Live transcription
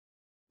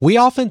We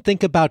often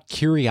think about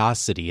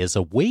curiosity as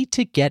a way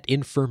to get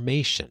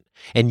information.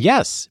 And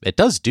yes, it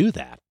does do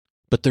that.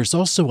 But there's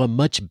also a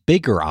much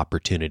bigger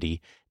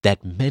opportunity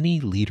that many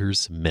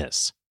leaders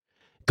miss.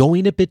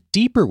 Going a bit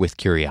deeper with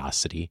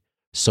curiosity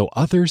so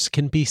others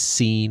can be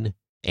seen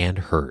and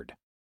heard.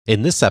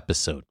 In this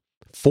episode,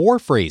 4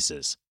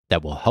 phrases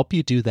that will help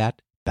you do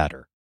that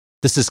better.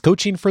 This is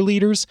Coaching for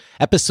Leaders,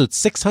 episode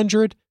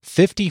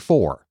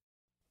 654.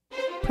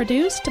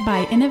 Produced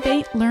by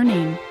Innovate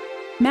Learning,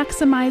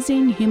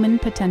 maximizing human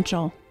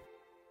potential.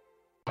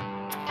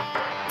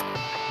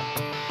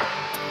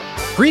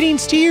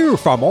 Greetings to you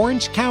from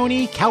Orange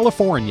County,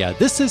 California.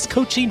 This is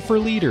Coaching for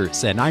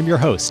Leaders, and I'm your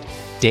host,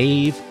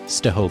 Dave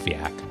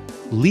Stachowiak.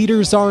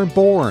 Leaders aren't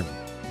born,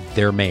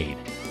 they're made.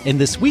 And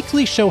this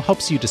weekly show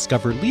helps you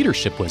discover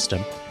leadership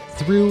wisdom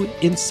through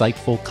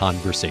insightful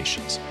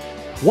conversations.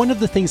 One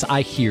of the things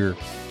I hear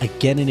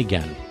again and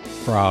again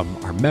from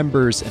our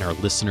members and our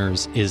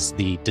listeners is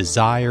the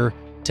desire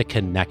to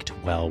connect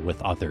well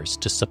with others,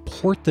 to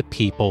support the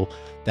people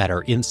that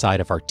are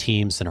inside of our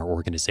teams and our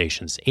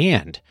organizations,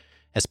 and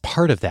as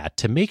part of that,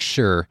 to make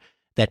sure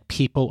that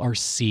people are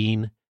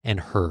seen and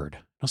heard.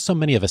 So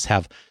many of us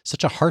have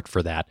such a heart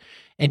for that,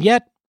 and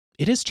yet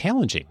it is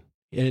challenging.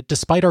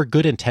 Despite our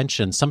good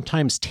intentions,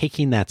 sometimes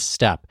taking that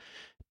step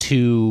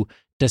to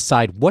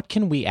decide what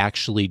can we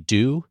actually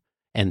do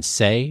and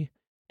say,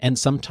 and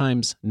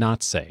sometimes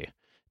not say,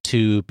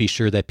 to be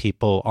sure that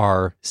people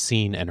are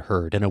seen and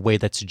heard in a way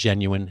that's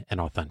genuine and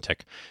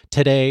authentic.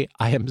 Today,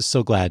 I am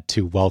so glad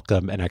to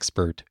welcome an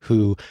expert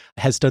who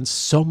has done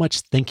so much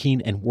thinking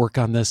and work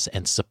on this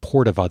and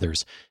support of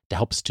others to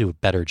help us do a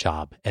better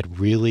job at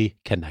really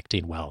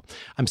connecting well.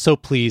 I'm so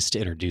pleased to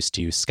introduce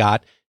to you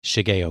Scott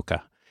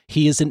Shigeoka.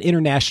 He is an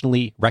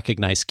internationally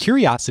recognized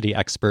curiosity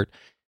expert,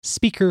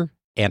 speaker,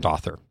 and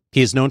author.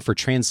 He is known for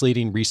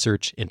translating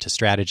research into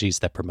strategies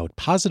that promote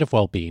positive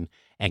well-being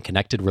and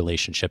connected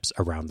relationships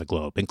around the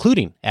globe,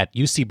 including at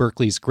UC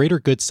Berkeley's Greater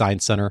Good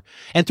Science Center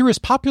and through his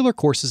popular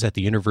courses at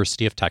the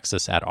University of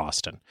Texas at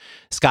Austin.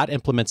 Scott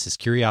implements his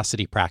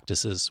curiosity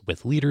practices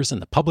with leaders in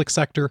the public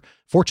sector,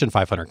 Fortune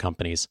 500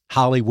 companies,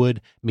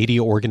 Hollywood,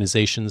 media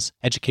organizations,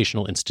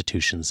 educational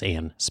institutions,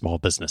 and small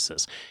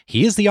businesses.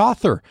 He is the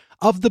author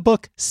of the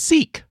book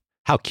Seek: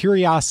 How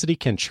Curiosity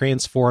Can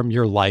Transform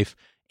Your Life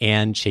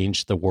and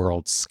Change the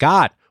World.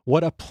 Scott,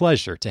 what a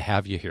pleasure to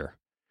have you here.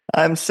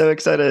 I'm so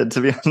excited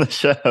to be on the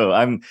show.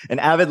 I'm an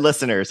avid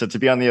listener, so to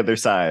be on the other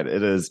side,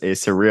 it is a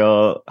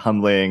surreal,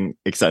 humbling,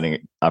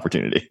 exciting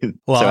opportunity.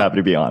 Well, so happy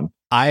to be on.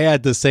 I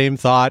had the same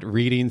thought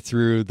reading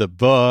through the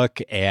book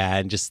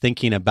and just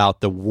thinking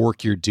about the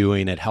work you're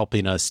doing at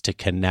helping us to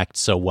connect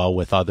so well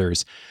with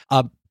others.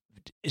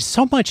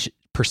 So much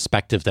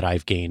perspective that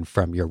I've gained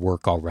from your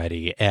work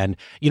already. And,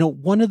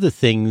 one of the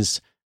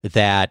things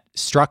that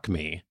struck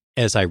me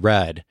as I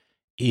read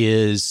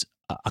is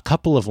a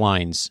couple of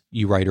lines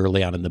you write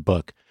early on in the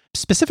book,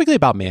 specifically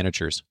about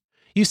managers.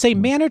 You say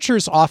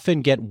managers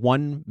often get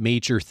one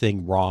major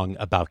thing wrong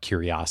about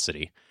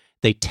curiosity.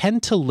 They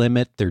tend to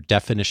limit their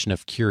definition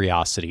of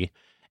curiosity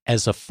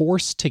as a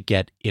force to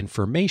get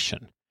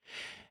information.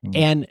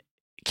 And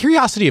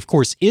curiosity, of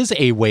course, is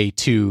a way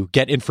to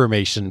get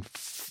information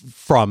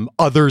from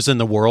others in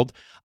the world,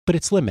 but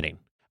it's limiting.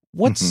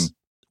 What's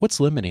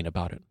limiting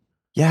about it?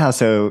 Yeah,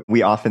 so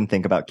we often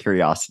think about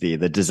curiosity,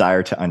 the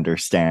desire to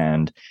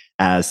understand,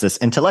 as this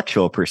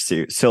intellectual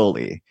pursuit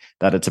solely,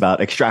 that it's about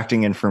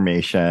extracting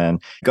information,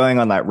 going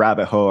on that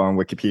rabbit hole on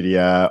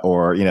Wikipedia,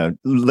 or,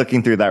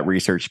 looking through that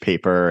research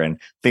paper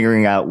and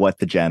figuring out what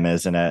the gem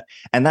is in it.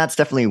 And that's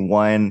definitely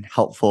one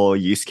helpful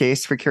use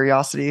case for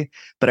curiosity.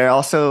 But I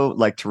also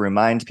like to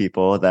remind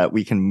people that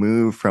we can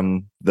move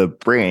from the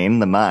brain,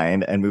 the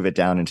mind, and move it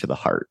down into the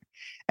heart.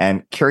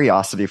 And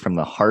curiosity from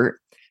the heart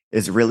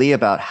is really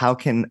about how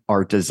can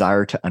our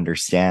desire to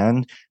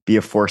understand be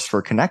a force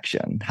for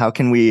connection? How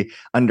can we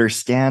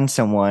understand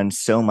someone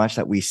so much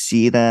that we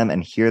see them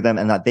and hear them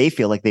and that they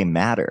feel like they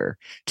matter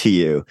to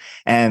you?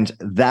 And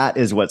that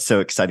is what's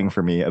so exciting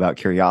for me about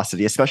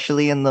curiosity,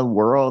 especially in the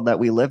world that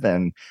we live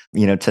in.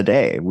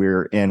 Today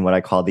we're in what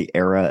I call the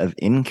era of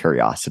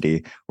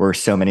incuriosity, where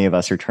so many of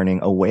us are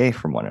turning away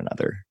from one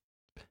another.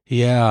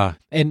 Yeah.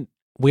 And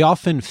we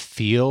often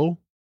feel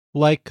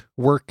like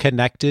we're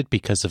connected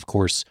because, of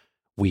course,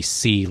 we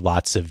see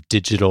lots of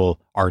digital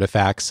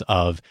artifacts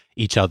of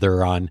each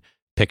other on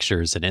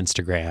pictures and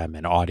Instagram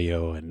and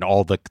audio and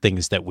all the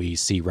things that we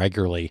see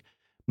regularly.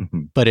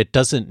 But it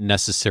doesn't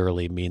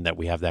necessarily mean that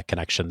we have that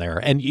connection there.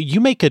 And you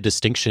make a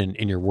distinction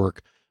in your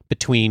work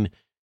between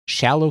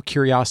shallow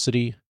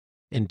curiosity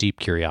and deep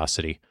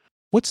curiosity.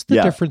 What's the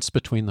difference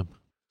between them?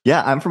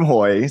 Yeah, I'm from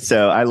Hawaii,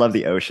 so I love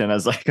the ocean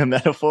as like a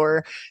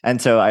metaphor.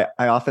 And so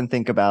I often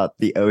think about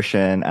the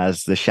ocean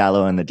as the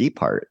shallow and the deep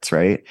parts,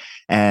 right?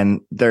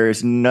 And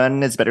there's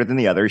none is better than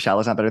the other.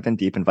 Shallow is not better than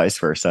deep and vice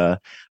versa.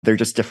 They're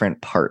just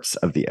different parts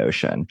of the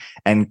ocean.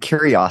 And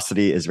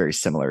curiosity is very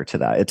similar to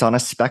that. It's on a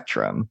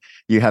spectrum.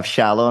 You have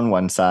shallow on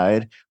one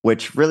side,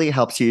 which really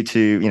helps you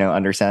to,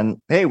 understand,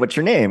 hey, what's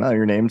your name? Oh,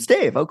 your name's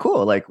Dave. Oh,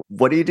 cool. Like,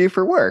 what do you do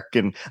for work?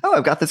 And oh,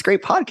 I've got this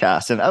great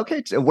podcast. And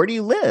okay, where do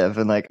you live?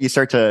 And like, you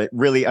start to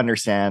really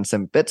understand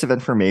some bits of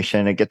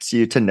information. It gets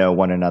you to know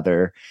one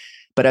another.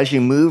 But as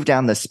you move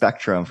down the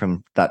spectrum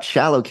from that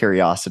shallow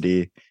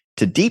curiosity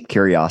to deep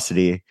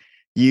curiosity,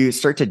 you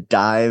start to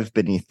dive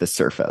beneath the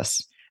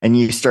surface and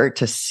you start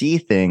to see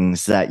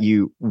things that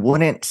you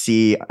wouldn't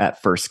see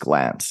at first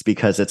glance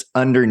because it's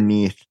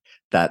underneath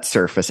that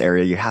surface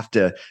area. You have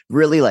to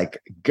really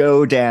like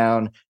go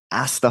down,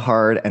 ask the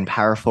hard and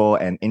powerful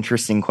and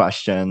interesting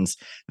questions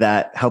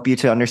that help you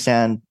to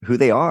understand who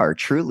they are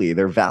truly,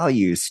 their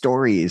values,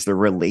 stories, their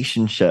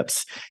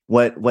relationships,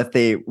 what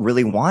they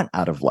really want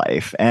out of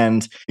life.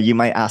 And you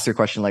might ask a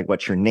question like,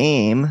 what's your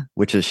name?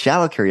 Which is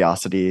shallow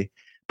curiosity.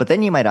 But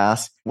then you might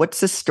ask, what's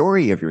the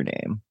story of your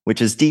name?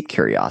 Which is deep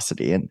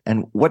curiosity.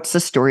 And what's the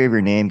story of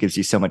your name gives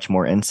you so much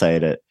more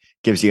insight. It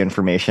gives you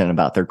information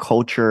about their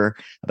culture,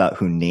 about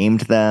who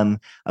named them,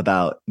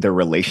 about their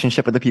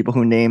relationship with the people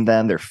who named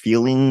them, their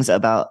feelings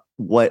about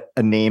what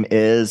a name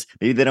is.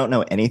 Maybe they don't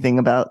know anything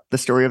about the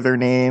story of their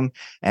name,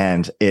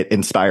 and it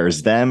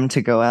inspires them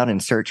to go out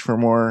and search for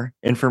more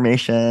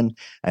information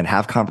and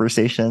have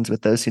conversations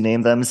with those who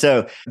named them.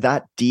 So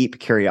that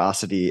deep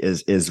curiosity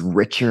is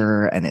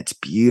richer and it's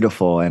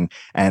beautiful.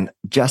 And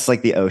just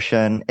like the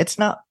ocean, it's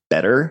not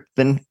better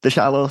than the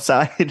shallow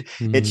side.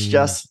 It's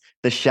just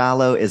the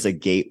shallow is a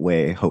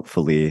gateway,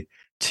 hopefully,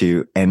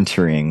 to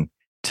entering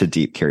to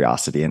deep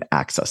curiosity and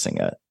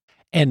accessing it.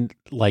 And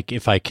like,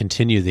 if I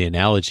continue the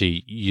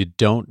analogy, you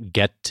don't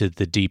get to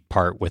the deep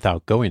part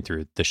without going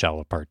through the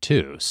shallow part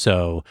too.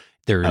 So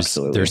there's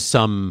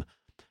some,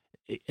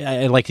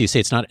 like you say,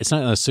 it's not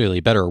necessarily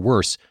better or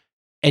worse.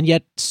 And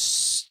yet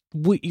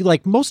we,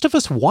 like most of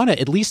us want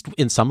to, at least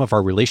in some of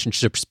our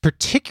relationships,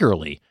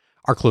 particularly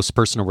our close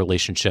personal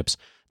relationships,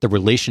 the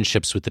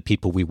relationships with the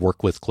people we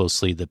work with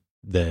closely, the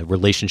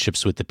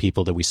relationships with the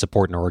people that we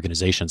support in our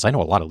organizations. I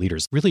know a lot of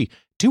leaders really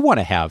do want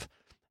to have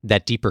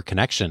that deeper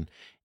connection.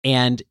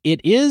 And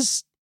it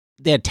is,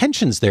 the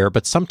tension's there,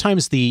 but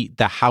sometimes the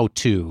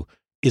how-to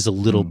is a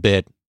little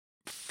bit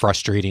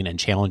frustrating and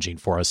challenging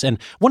for us. And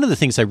one of the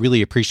things I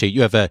really appreciate,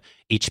 you have a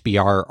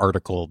HBR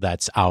article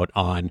that's out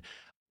on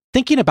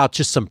thinking about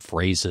just some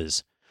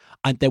phrases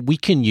that we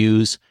can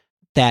use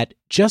that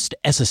just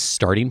as a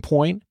starting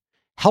point,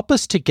 help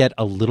us to get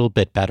a little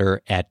bit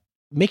better at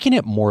making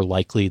it more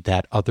likely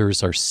that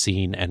others are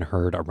seen and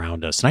heard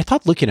around us. And I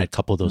thought looking at a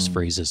couple of those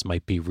phrases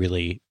might be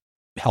really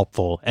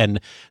helpful. And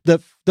the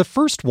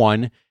first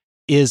one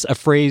is a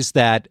phrase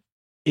that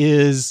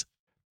is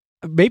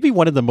maybe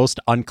one of the most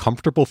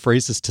uncomfortable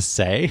phrases to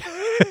say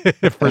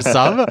for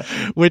some,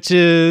 which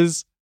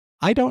is,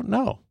 I don't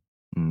know.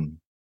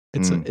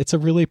 It's a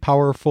really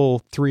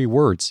powerful 3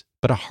 words,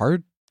 but a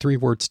hard 3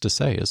 words to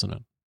say, isn't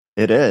it?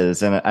 It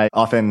is. And I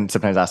often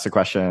sometimes ask the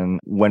question,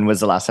 when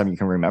was the last time you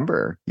can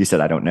remember you said,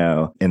 I don't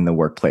know, in the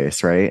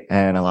workplace, right?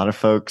 And a lot of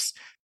folks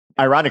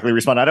ironically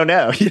respond, I don't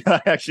know.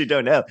 I actually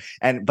don't know.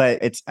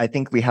 But I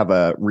think we have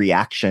a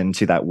reaction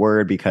to that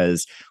word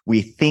because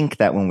we think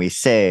that when we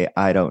say,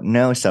 I don't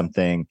know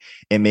something,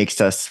 it makes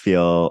us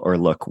feel or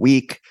look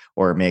weak,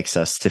 or it makes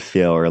us to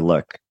feel or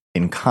look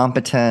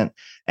incompetent.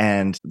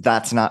 And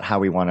that's not how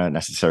we want to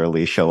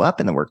necessarily show up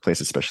in the workplace,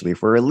 especially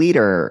if we're a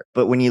leader.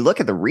 But when you look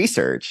at the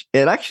research,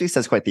 it actually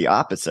says quite the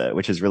opposite,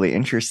 which is really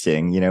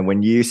interesting.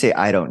 When you say,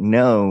 I don't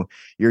know,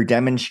 you're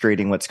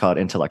demonstrating what's called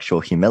intellectual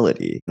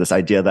humility. This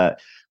idea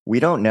that we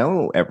don't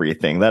know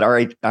everything, that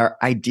our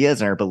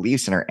ideas and our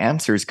beliefs and our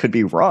answers could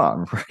be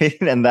wrong, right?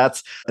 And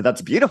that's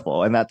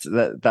beautiful. And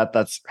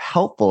that's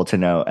helpful to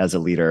know as a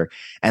leader.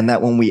 And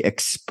that when we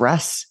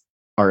express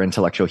our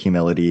intellectual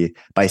humility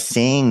by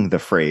saying the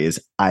phrase,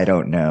 I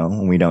don't know,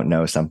 when we don't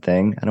know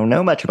something, I don't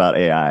know much about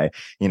AI,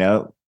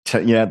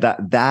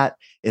 that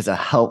is a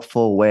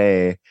helpful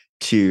way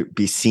to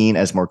be seen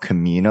as more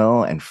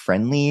communal and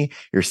friendly.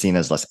 You're seen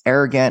as less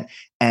arrogant,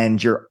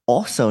 and you're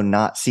also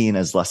not seen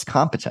as less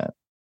competent.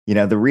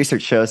 The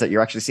research shows that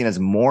you're actually seen as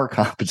more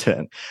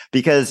competent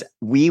because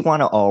we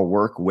want to all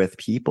work with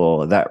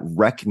people that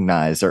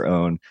recognize their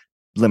own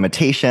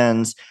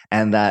limitations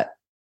and that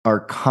are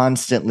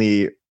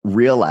constantly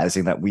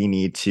realizing that we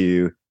need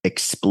to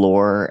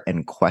explore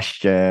and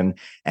question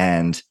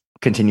and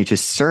continue to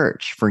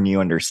search for new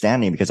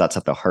understanding, because that's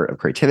at the heart of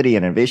creativity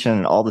and innovation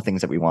and all the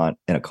things that we want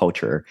in a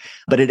culture.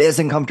 But it is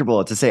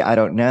uncomfortable to say, I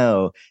don't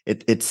know.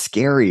 It's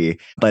scary,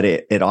 but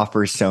it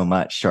offers so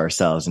much to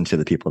ourselves and to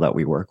the people that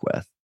we work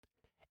with.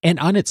 And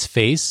on its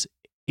face,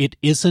 it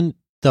isn't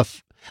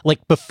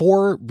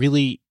before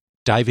really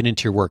diving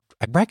into your work,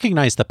 I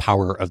recognize the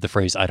power of the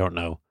phrase, I don't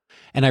know.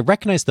 And I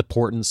recognize the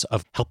importance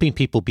of helping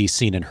people be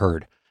seen and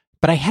heard.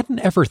 But I hadn't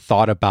ever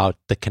thought about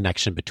the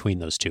connection between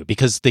those two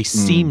because they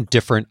seem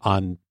different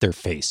on their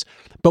face.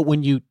 But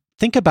when you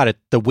think about it,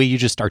 the way you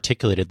just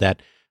articulated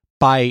that,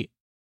 by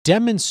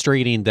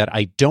demonstrating that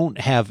I don't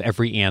have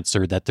every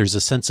answer, that there's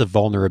a sense of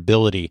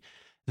vulnerability,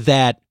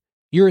 that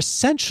you're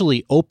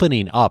essentially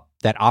opening up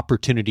that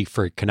opportunity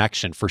for a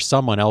connection for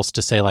someone else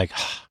to say like,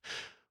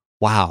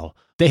 wow,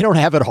 they don't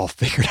have it all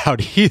figured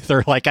out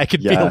either. Like I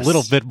could be a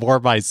little bit more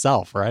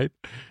myself, right?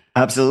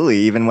 Absolutely.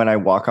 Even when I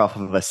walk off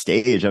of a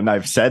stage, and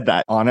I've said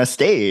that on a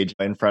stage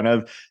in front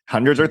of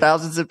hundreds or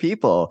thousands of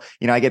people,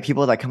 I get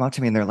people that come up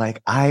to me and they're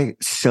like, I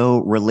so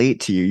relate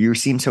to you. You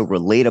seem so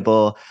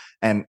relatable.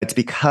 And it's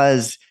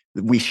because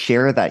we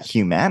share that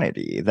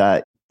humanity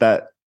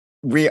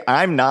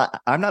I'm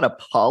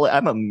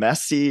a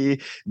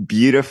messy,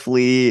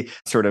 beautifully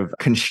sort of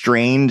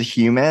constrained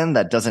human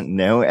that doesn't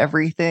know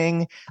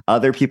everything.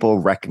 Other people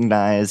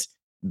recognize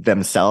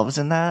themselves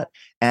in that.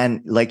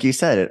 And like you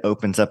said, it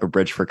opens up a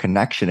bridge for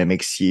connection. It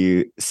makes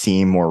you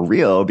seem more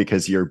real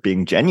because you're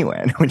being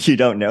genuine when you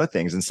don't know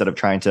things instead of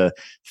trying to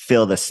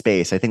fill the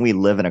space. I think we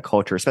live in a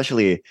culture,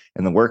 especially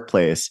in the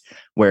workplace,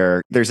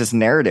 where there's this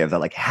narrative that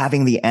like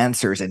having the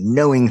answers and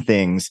knowing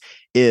things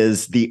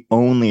is the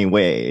only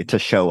way to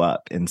show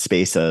up in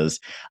spaces.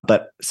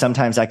 But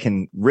sometimes that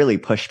can really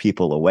push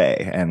people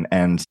away.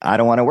 And I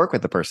don't want to work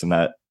with the person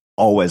that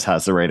always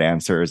has the right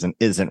answers and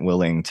isn't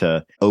willing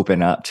to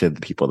open up to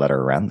the people that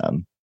are around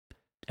them.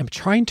 I'm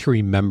trying to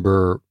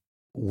remember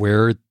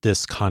where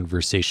this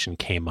conversation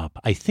came up.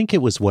 I think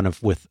it was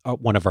with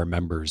one of our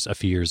members a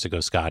few years ago,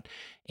 Scott,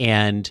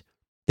 and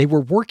they were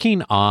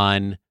working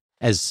on,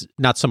 as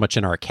not so much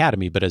in our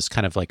academy, but as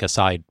kind of like a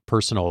side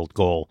personal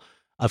goal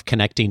of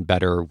connecting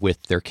better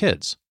with their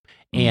kids.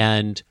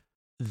 And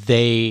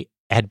they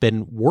had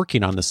been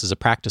working on this as a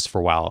practice for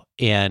a while.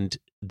 And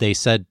they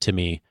said to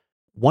me,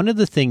 one of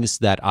the things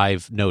that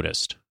I've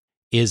noticed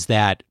is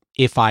that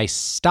if I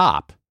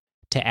stop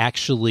to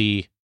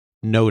actually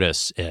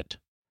notice it,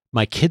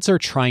 my kids are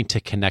trying to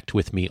connect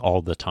with me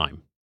all the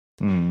time.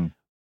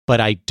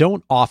 But I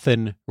don't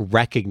often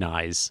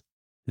recognize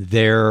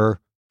their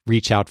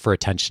reach out for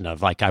attention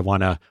of like, I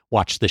want to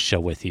watch this show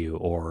with you,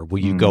 or will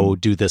you go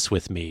do this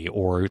with me?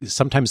 Or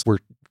sometimes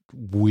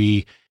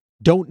we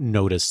don't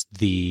notice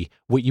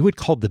what you would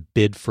call the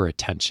bid for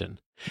attention.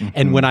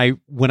 And when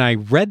I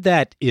read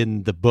that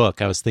in the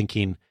book, I was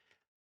thinking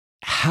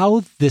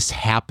how this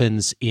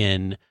happens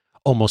in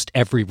almost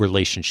every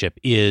relationship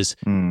is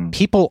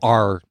people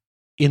are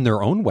in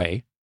their own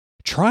way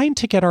trying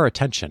to get our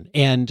attention.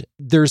 And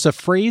there's a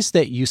phrase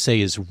that you say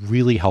is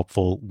really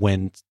helpful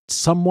when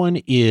someone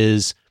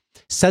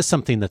says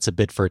something that's a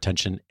bid for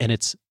attention, and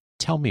it's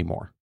tell me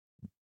more.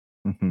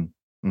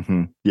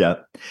 Yeah.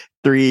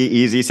 3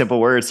 easy,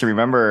 simple words to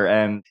remember.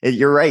 And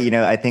you're right.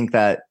 I think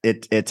that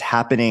it's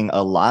happening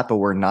a lot, but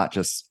we're not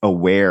just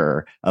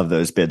aware of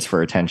those bids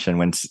for attention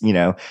when,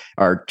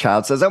 our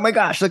child says, oh my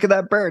gosh, look at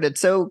that bird.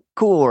 It's so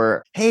cool.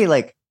 Or, hey,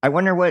 like, I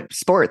wonder what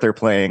sport they're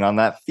playing on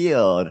that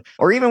field.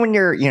 Or even when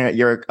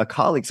you're a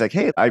colleague's like,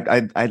 hey,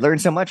 I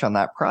learned so much on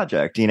that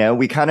project.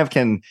 We kind of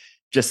can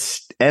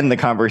just end the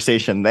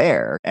conversation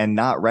there and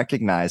not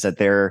recognize that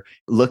they're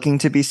looking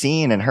to be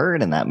seen and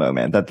heard in that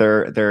moment, that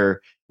their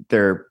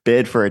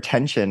bid for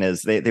attention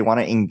is they want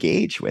to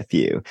engage with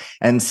you.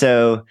 And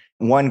so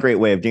one great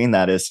way of doing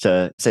that is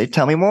to say,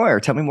 tell me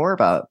more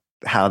about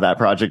how that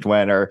project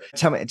went, or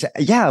tell me,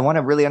 I want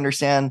to really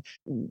understand,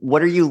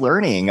 what are you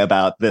learning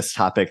about this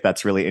topic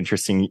that's really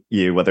interesting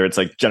you, whether it's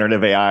like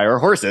generative AI or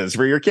horses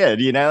for your kid,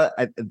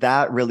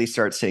 that really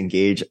starts to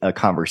engage a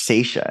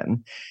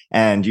conversation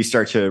and you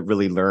start to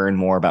really learn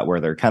more about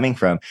where they're coming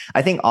from.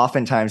 I think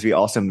oftentimes we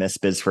also miss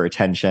bids for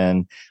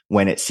attention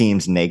when it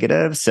seems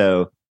negative.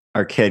 So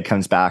our kid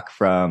comes back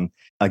from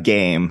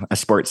a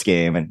sports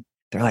game, and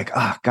they're like,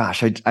 oh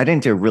gosh, I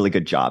didn't do a really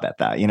good job at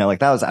that. Like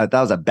that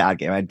was a bad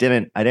game. I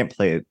didn't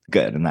play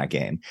good in that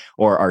game.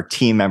 Or our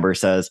team member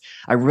says,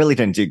 I really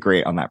didn't do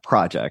great on that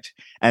project.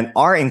 And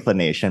our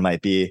inclination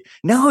might be,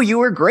 no, you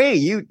were great.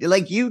 You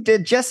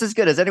did just as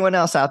good as anyone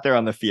else out there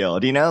on the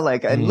field,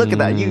 and look at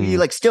that. You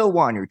like still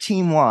won, your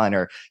team won,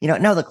 or,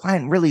 no, the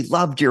client really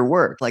loved your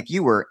work. Like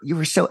you were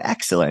so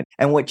excellent.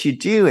 And what you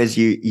do is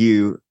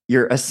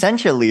you're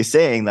essentially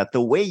saying that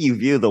the way you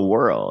view the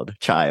world,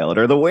 child,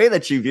 or the way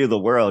that you view the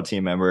world,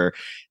 team member,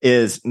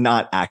 is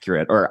not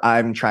accurate, or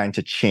I'm trying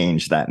to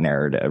change that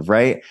narrative,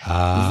 right?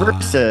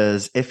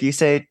 Versus if you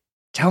say,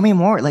 tell me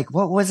more, like,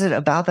 what was it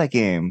about that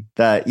game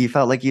that you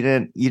felt like you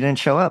didn't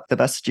show up the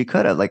best that you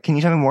could have? Like, can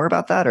you tell me more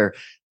about that? Or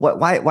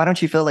why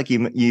don't you feel like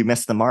you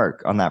missed the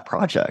mark on that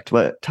project?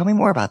 Tell me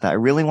more about that. I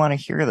really want to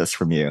hear this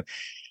from you.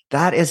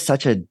 That is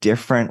such a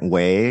different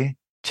way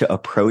to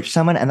approach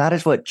someone. And that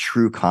is what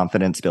true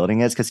confidence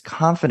building is, because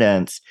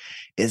confidence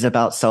is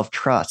about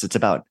self-trust. It's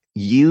about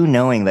you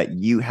knowing that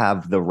you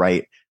have the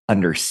right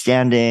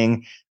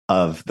understanding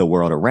of the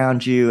world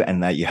around you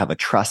and that you have a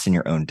trust in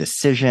your own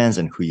decisions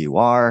and who you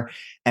are.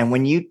 And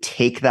when you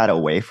take that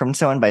away from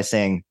someone by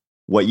saying,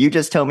 what you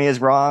just told me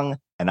is wrong,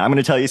 and I'm going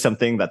to tell you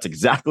something that's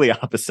exactly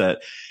opposite,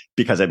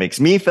 because it makes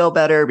me feel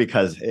better,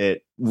 because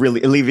it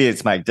really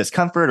alleviates my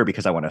discomfort, or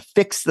because I want to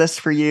fix this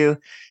for you.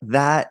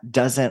 That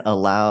doesn't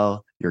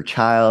allow your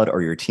child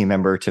or your team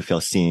member to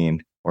feel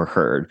seen or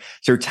heard.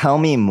 So tell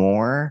me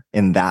more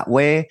in that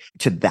way,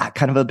 to that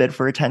kind of a bid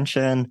for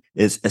attention,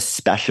 is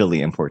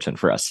especially important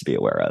for us to be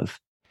aware of.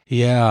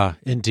 Yeah,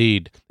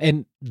 indeed.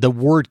 And the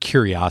word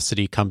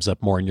curiosity comes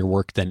up more in your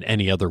work than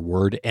any other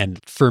word. And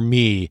for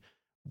me,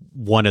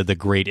 one of the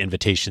great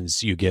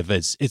invitations you give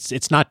is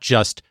it's not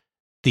just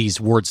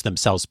these words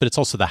themselves, but it's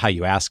also the how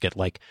you ask it.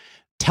 Like,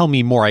 tell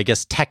me more, I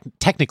guess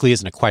technically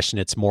isn't a question.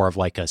 It's more of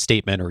like a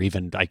statement, or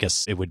even, I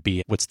guess it would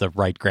be, what's the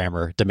right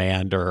grammar,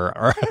 demand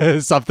or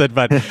something.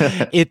 But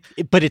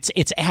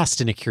it's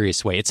asked in a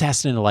curious way. It's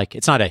asked in a, like,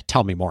 it's not a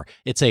tell me more.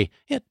 It's a,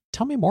 yeah,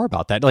 tell me more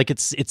about that. Like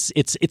it's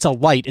a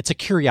light, it's a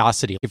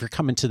curiosity. If you're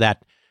coming to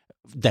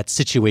that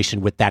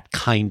situation with that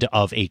kind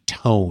of a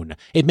tone,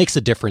 it makes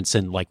a difference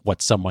in like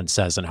what someone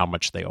says and how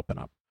much they open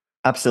up.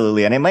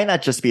 Absolutely. And it might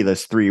not just be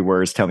those 3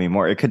 words, tell me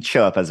more. It could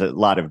show up as a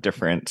lot of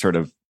different sort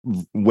of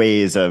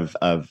ways of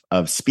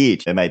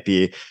speech. It might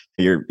be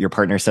your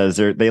partner says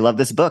they love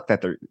this book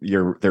that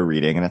they're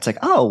reading, and it's like,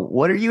 oh,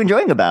 what are you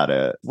enjoying about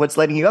it? What's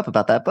lighting you up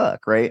about that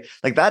book, right?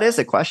 Like, that is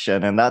a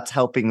question, and that's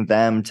helping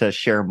them to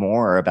share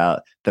more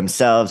about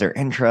themselves, their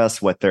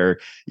interests, what they're,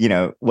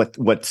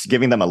 what's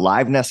giving them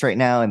aliveness right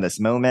now in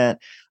this moment.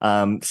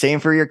 Same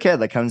for your kid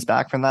that comes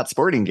back from that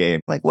sporting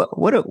game. Like,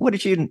 what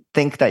did you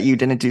think that you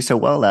didn't do so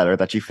well at, or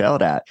that you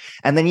failed at?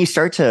 And then you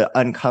start to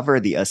uncover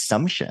the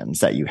assumptions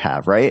that you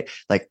have, right?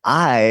 Like,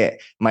 I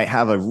might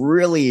have a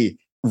really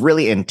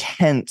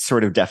intense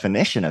sort of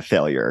definition of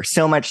failure,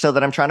 so much so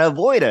that I'm trying to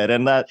avoid it,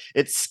 and that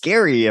it's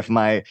scary if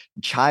my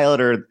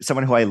child or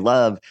someone who I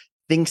love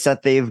thinks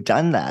that they've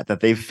done that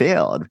they've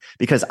failed,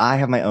 because I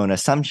have my own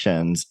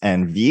assumptions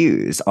and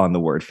views on the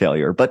word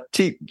failure. But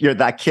to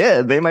that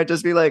kid, they might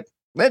just be like,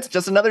 it's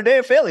just another day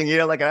of failing,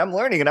 like, I'm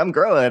learning and I'm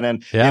growing,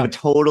 and they have a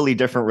totally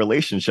different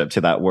relationship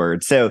to that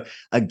word. So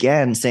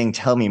again, saying,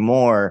 tell me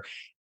more,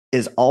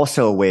 is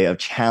also a way of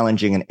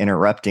challenging and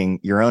interrupting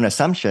your own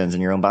assumptions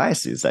and your own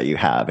biases that you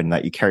have and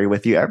that you carry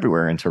with you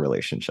everywhere into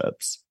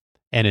relationships.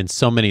 And in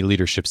so many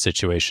leadership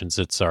situations,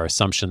 it's our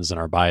assumptions and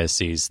our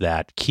biases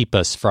that keep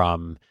us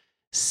from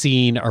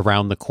seeing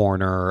around the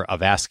corner,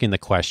 of asking the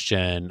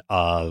question,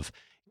 of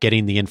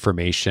getting the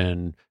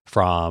information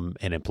from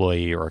an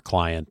employee or a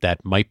client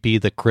that might be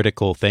the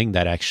critical thing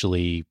that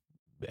actually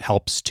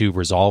helps to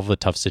resolve a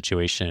tough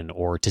situation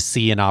or to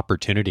see an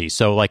opportunity.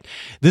 So like,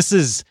 this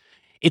is,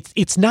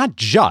 it's not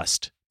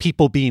just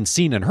people being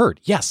seen and heard.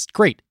 Yes,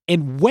 great.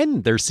 And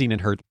when they're seen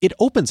and heard, it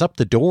opens up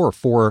the door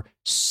for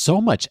so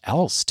much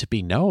else to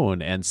be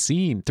known and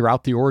seen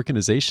throughout the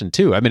organization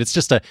too. I mean, it's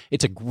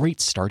a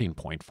great starting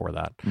point for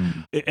that.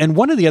 Mm. And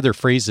one of the other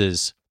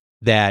phrases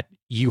that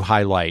you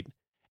highlight,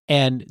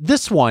 and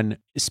this one,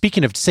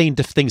 speaking of saying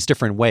things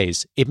different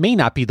ways, it may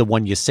not be the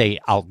one you say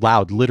out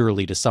loud,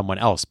 literally to someone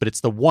else, but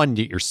it's the one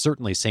that you're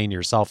certainly saying to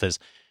yourself is,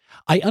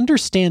 I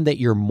understand that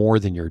you're more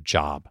than your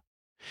job.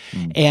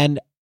 Mm. And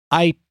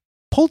I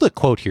pulled a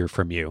quote here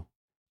from you.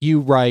 You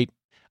write,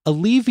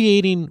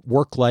 alleviating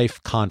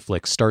work-life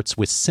conflict starts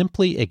with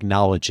simply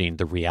acknowledging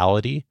the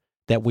reality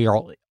that we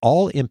are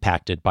all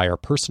impacted by our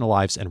personal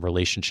lives and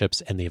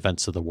relationships and the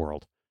events of the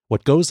world.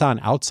 What goes on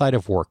outside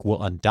of work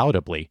will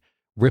undoubtedly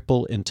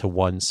ripple into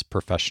one's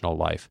professional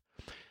life.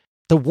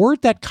 The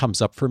word that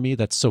comes up for me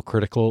that's so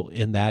critical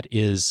in that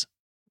is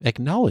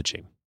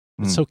acknowledging.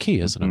 It's so key,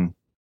 isn't it?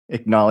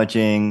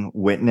 Acknowledging,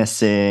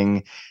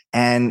 witnessing,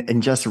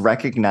 and just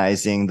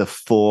recognizing the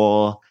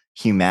full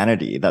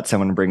humanity that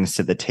someone brings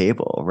to the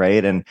table,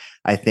 right? And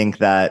I think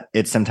that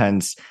it's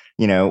sometimes,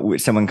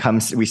 someone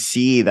comes, we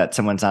see that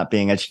someone's not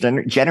being as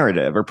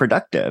generative or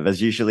productive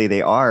as usually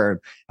they are.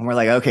 And we're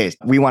like, okay,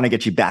 we want to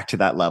get you back to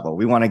that level.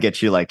 We want to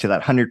get you like to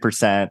that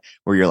 100%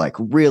 where you're like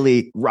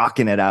really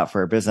rocking it out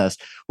for a business,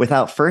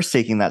 without first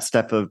taking that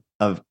step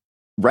of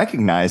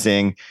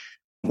recognizing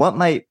what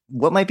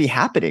might be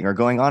happening or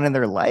going on in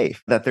their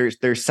life, that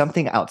there's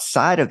something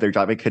outside of their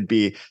job. It could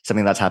be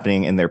something that's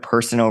happening in their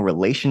personal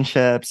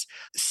relationships,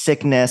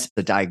 sickness,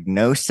 the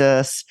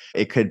diagnosis.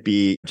 It could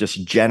be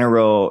just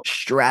general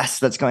stress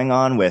that's going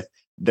on with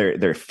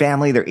their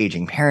family, their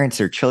aging parents,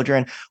 their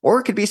children, or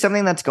it could be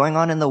something that's going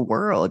on in the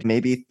world,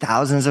 maybe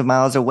thousands of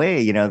miles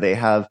away. They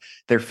have,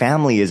 their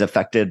family is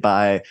affected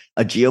by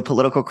a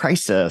geopolitical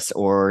crisis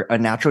or a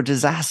natural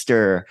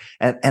disaster.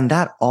 And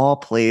that all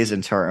plays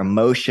into our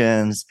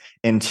emotions,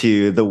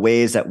 into the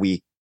ways that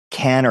we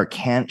can or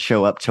can't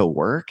show up to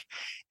work.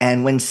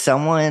 And when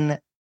someone,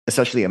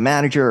 especially a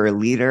manager or a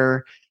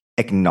leader,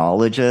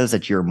 acknowledges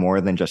that you're more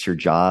than just your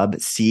job,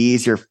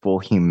 sees your full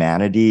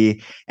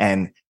humanity,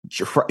 and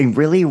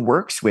really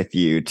works with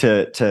you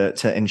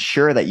to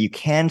ensure that you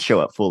can show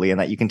up fully and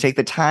that you can take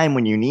the time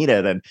when you need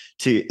it, and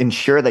to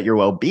ensure that your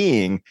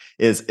well-being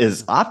is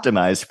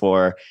optimized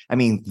for. I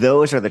mean,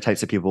 those are the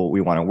types of people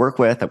we want to work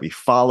with, that we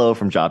follow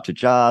from job to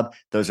job.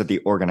 Those are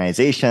the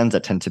organizations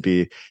that tend to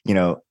be,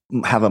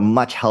 have a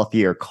much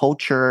healthier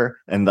culture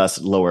and thus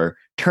lower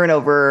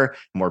turnover.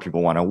 More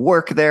people want to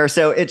work there.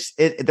 So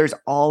there's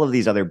all of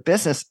these other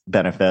business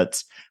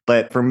benefits.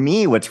 But for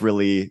me, what's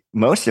really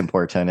most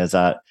important is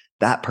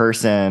that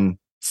person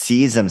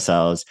sees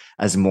themselves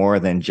as more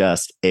than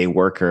just a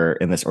worker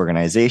in this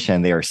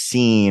organization. They are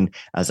seen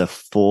as a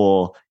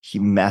full,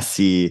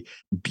 messy,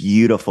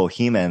 beautiful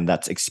human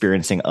that's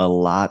experiencing a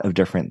lot of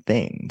different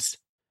things.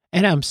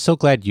 And I'm so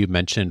glad you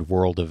mentioned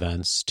world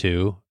events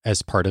too,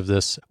 as part of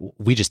this.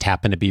 We just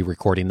happen to be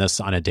recording this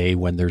on a day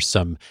when there's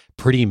some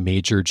pretty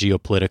major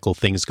geopolitical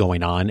things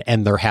going on.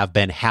 And there have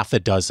been half a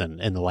dozen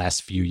in the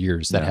last few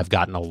years that have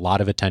gotten a lot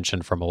of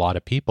attention from a lot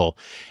of people.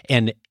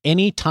 And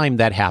anytime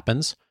that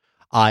happens,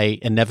 I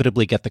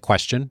inevitably get the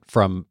question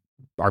from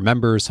our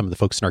members, some of the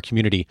folks in our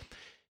community,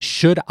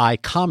 should I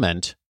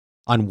comment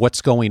on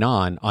what's going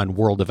on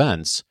world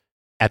events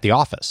at the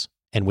office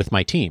and with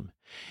my team?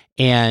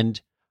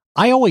 And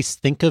I always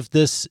think of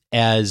this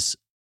as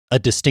a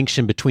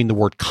distinction between the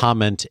word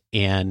comment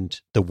and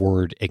the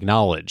word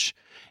acknowledge.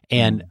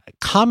 And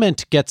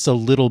comment can get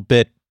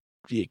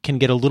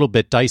a little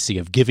bit dicey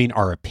of giving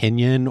our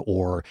opinion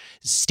or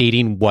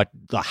stating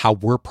how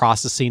we're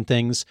processing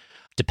things,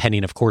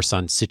 depending, of course,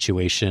 on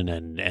situation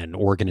and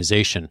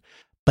organization.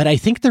 But I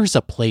think there's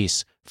a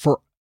place for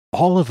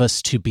all of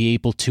us to be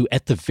able to,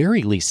 at the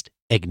very least,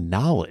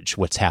 acknowledge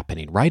what's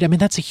happening, right? I mean,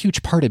 that's a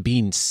huge part of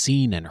being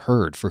seen and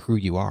heard for who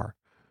you are.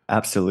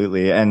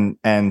 Absolutely. And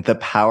the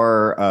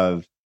power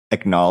of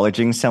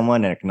acknowledging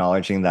someone and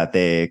acknowledging that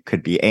they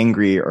could be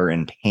angry or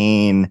in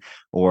pain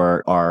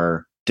or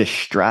are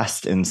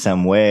distressed in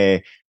some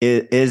way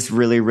is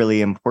really,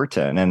 really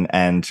important.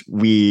 And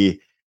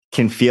we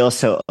can feel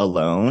so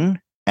alone,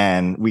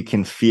 and we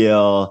can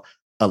feel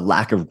a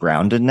lack of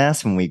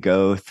groundedness when we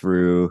go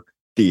through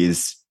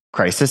these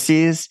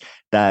crises.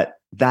 That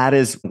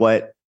is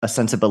what a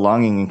sense of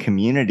belonging and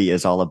community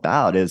is all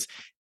about.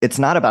 It's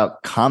not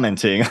about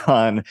commenting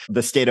on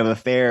the state of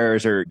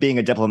affairs or being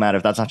a diplomat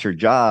if that's not your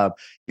job.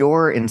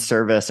 You're in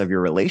service of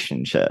your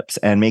relationships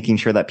and making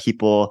sure that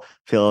people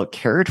feel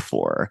cared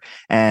for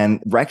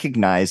and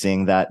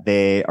recognizing that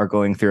they are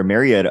going through a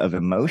myriad of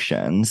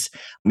emotions,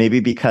 maybe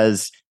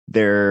because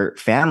their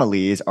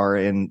families are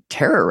in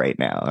terror right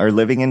now, are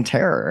living in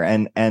terror.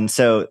 And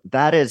so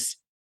that is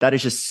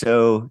just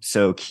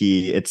so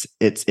key.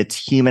 It's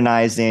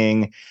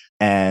humanizing,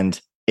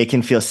 and it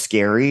can feel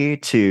scary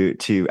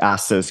to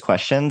ask those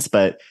questions,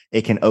 but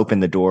it can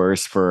open the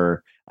doors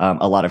for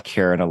a lot of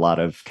care and a lot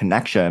of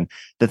connection.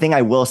 The thing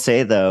I will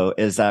say, though,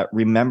 is that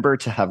remember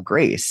to have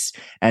grace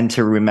and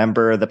to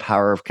remember the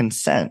power of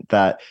consent,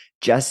 that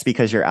just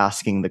because you're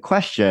asking the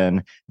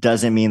question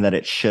doesn't mean that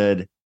it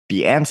should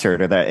be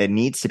answered or that it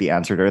needs to be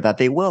answered or that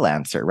they will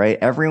answer, right?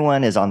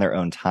 Everyone is on their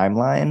own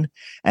timeline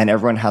and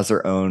everyone has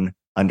their own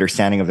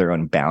understanding of their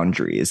own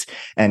boundaries.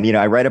 And,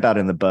 I write about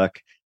in the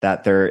book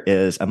that there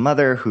is a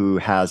mother who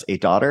has a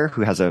daughter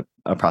who has a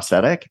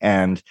prosthetic,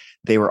 and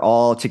they were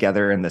all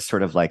together in this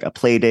sort of like a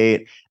play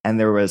date. And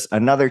there was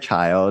another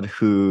child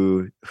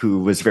who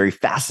was very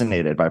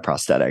fascinated by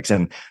prosthetics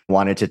and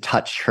wanted to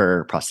touch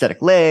her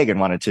prosthetic leg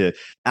and wanted to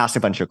ask a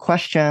bunch of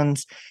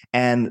questions.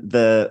 And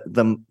the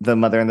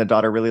mother and the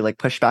daughter really like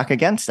pushed back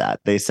against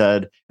that. They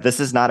said, this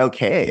is not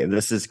okay.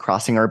 This is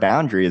crossing our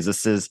boundaries.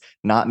 This is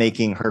not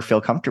making her feel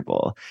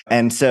comfortable.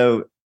 And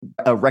so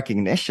a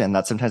recognition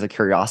that sometimes a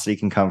curiosity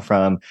can come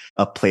from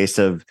a place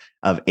of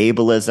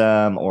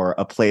ableism or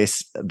a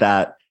place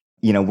that,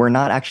 we're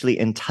not actually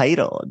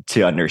entitled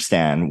to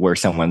understand where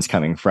someone's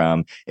coming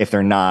from if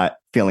they're not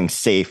feeling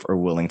safe or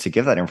willing to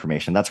give that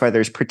information. That's why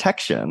there's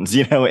protections,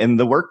 in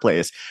the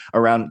workplace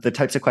around the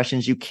types of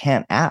questions you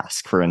can't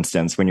ask, for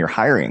instance, when you're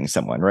hiring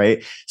someone,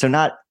 right?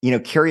 So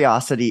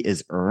curiosity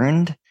is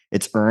earned.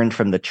 It's earned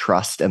from the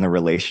trust and the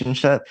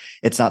relationship.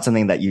 It's not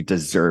something that you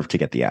deserve to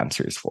get the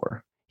answers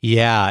for.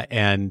 Yeah,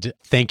 and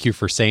thank you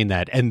for saying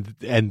that.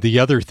 And the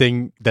other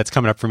thing that's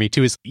coming up for me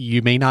too is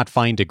you may not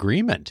find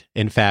agreement.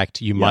 In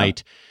fact, you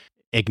might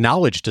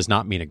acknowledge does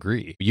not mean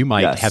agree. You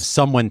might have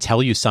someone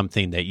tell you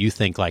something that you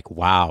think like,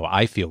 wow,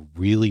 I feel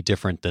really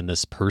different than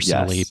this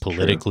personally,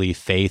 politically,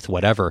 faith,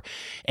 whatever.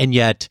 And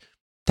yet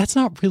that's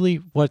not really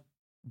what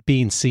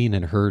being seen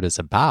and heard is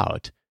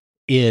about.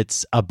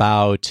 It's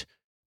about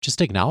just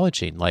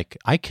acknowledging, like,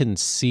 I can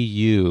see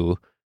you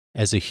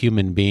as a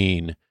human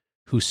being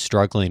who's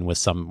struggling with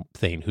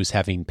something, who's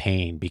having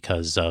pain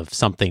because of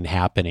something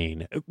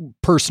happening,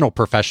 personal,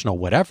 professional,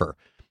 whatever,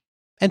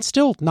 and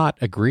still not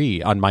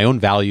agree on my own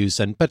values.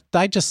 But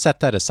I just set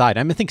that aside.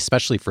 I think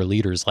especially for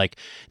leaders, like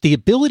the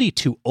ability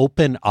to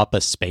open up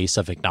a space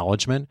of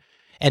acknowledgement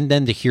and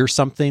then to hear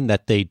something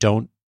that they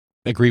don't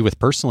agree with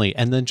personally,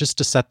 and then just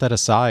to set that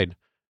aside.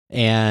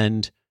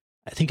 And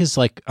I think is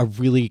like a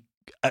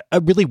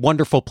really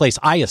wonderful place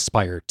I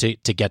aspire to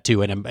get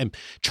to. And I'm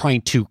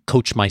trying to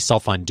coach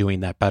myself on doing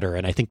that better.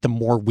 And I think the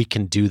more we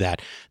can do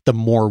that, the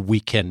more we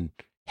can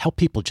help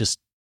people just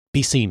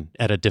be seen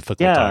at a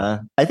difficult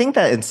time. I think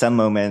that in some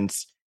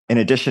moments in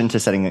addition to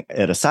setting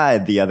it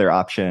aside, the other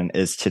option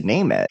is to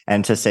name it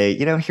and to say,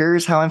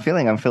 here's how I'm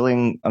feeling. I'm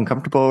feeling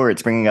uncomfortable, or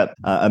it's bringing up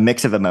a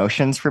mix of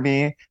emotions for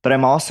me. But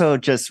I'm also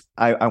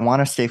I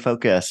want to stay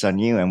focused on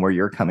you and where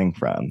you're coming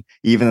from,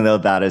 even though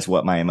that is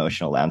what my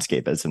emotional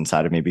landscape is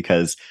inside of me,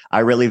 because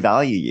I really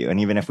value you. And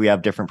even if we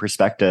have different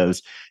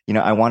perspectives,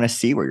 I want to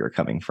see where you're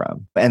coming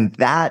from. And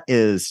that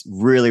is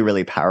really,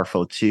 really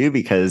powerful too,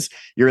 because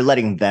you're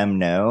letting them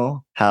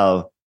know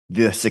how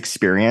this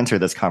experience or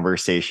this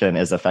conversation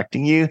is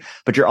affecting you,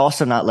 but you're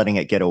also not letting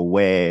it get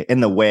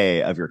in the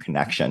way of your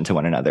connection to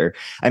one another.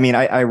 I mean,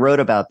 I wrote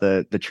about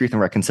the Truth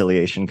and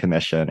Reconciliation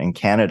Commission in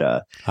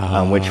Canada,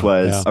 which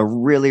was a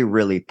really,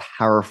 really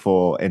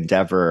powerful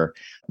endeavor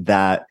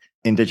that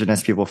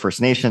Indigenous people, First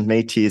Nations,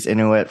 Métis,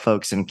 Inuit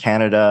folks in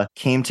Canada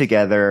came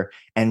together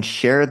and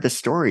shared the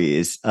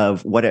stories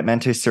of what it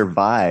meant to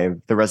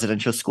survive the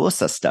residential school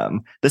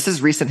system. This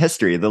is recent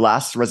history. The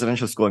last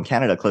residential school in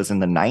Canada closed in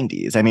the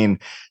 90s. I mean,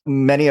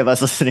 many of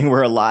us listening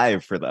were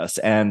alive for this,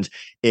 and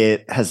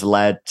it has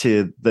led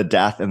to the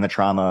death and the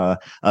trauma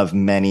of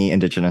many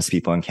Indigenous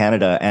people in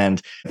Canada.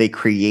 And they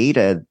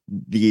created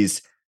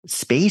these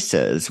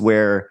spaces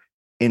where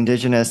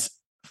Indigenous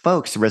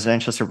folks,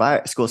 residential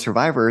school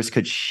survivors,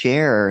 could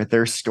share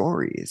their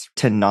stories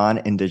to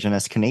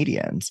non-Indigenous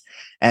Canadians.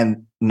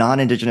 And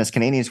non-Indigenous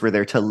Canadians were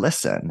there to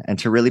listen and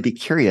to really be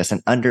curious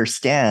and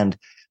understand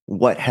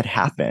what had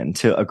happened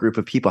to a group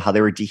of people, how they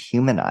were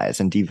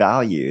dehumanized and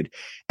devalued.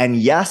 And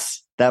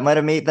yes, that might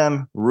have made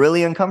them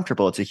really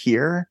uncomfortable to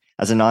hear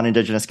as a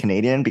non-Indigenous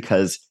Canadian,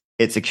 because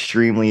it's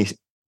extremely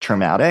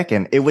traumatic,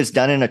 and it was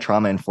done in a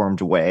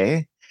trauma-informed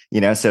way.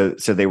 So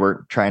they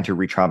weren't trying to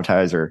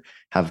re-traumatize or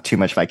have too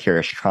much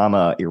vicarious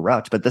trauma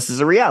erupt, but this is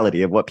a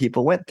reality of what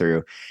people went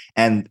through.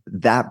 And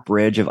that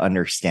bridge of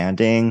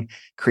understanding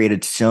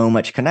created so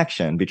much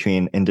connection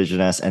between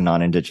Indigenous and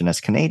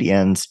non-Indigenous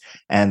Canadians.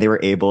 And they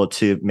were able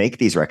to make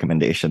these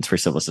recommendations for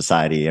civil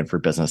society and for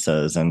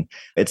businesses. And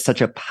it's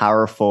such a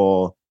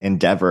powerful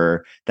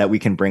endeavor that we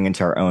can bring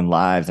into our own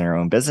lives and our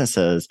own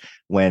businesses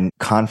when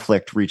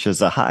conflict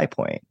reaches a high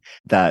point,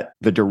 that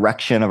the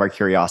direction of our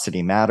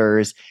curiosity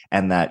matters,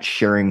 and that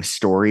sharing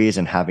stories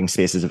and having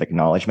spaces of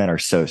acknowledgement are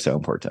so, so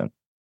important.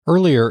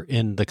 Earlier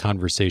in the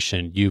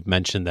conversation, you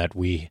mentioned that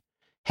we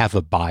have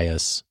a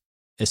bias,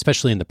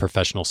 especially in the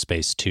professional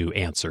space, to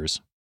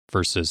answers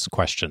versus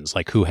questions,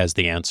 like who has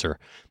the answer.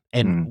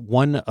 And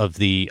one of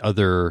the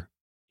other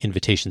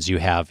invitations you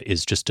have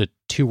is just a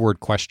 2-word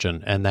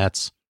question, and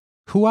that's,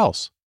 who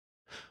else?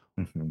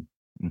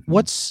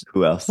 What's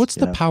who else? What's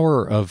the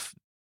power of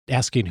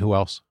asking who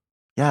else?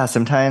 Yeah,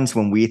 sometimes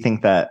when we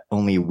think that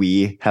only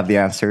we have the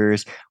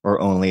answers,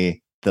 or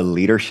only the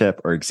leadership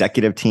or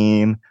executive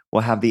team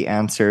will have the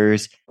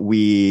answers,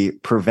 we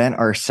prevent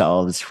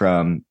ourselves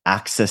from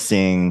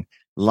accessing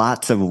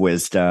lots of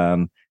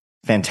wisdom,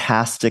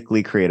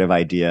 fantastically creative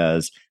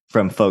ideas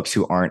from folks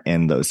who aren't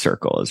in those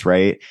circles,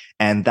 right?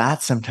 And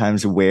that's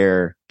sometimes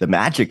where the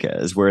magic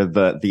is, where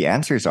the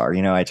answers are.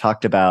 I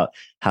talked about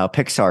how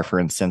Pixar, for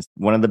instance,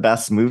 one of the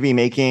best movie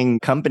making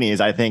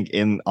companies, I think,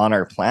 on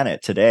our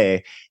planet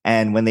today.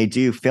 And when they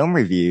do film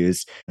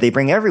reviews, they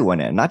bring everyone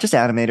in, not just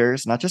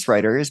animators, not just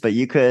writers, but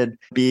you could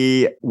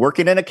be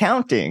working in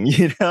accounting,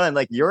 and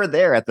like you're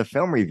there at the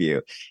film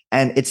review.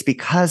 And it's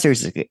because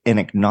there's an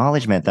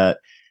acknowledgement that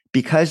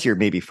because you're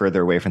maybe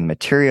further away from the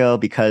material,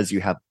 because you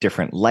have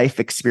different life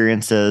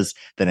experiences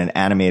than an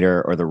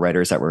animator or the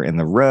writers that were in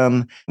the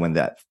room when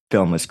that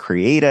film was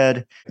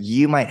created,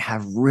 you might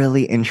have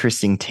really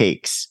interesting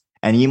takes,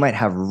 and you might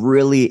have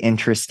really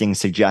interesting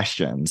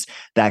suggestions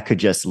that could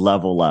just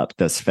level up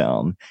this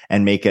film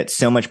and make it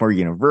so much more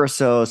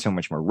universal, so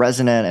much more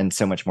resonant, and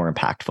so much more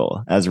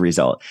impactful as a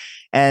result.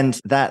 And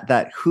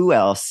that who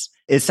else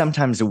is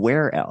sometimes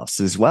where else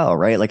as well,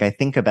 right? Like I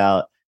think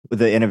about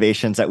the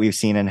innovations that we've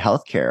seen in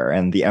healthcare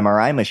and the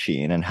MRI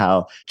machine, and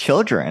how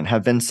children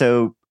have been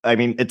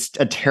it's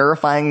a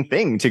terrifying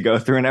thing to go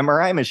through an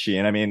MRI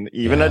machine. I mean,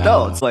 even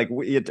adults, like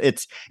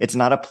it's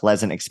not a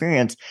pleasant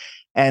experience.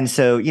 And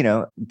so,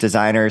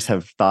 designers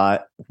have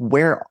thought,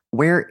 where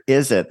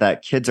is it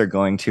that kids are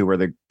going to where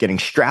they're getting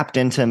strapped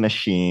into a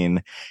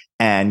machine,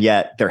 and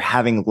yet they're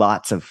having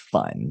lots of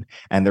fun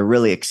and they're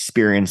really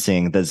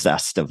experiencing the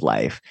zest of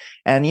life.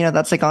 And,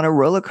 that's like on a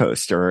roller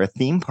coaster or a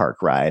theme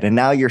park ride. And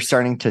now you're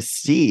starting to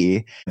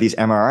see these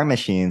MRI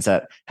machines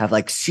that have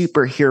like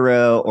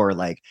superhero or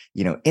like,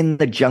 in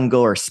the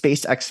jungle or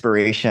space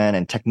exploration,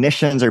 and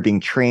technicians are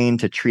being trained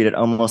to treat it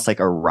almost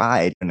like a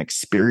ride, an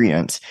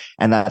experience.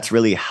 And that's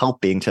really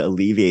helping to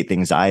alleviate the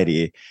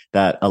anxiety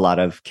that a lot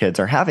of kids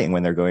are having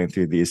when they're going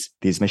through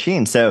these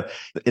machines. So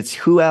it's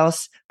who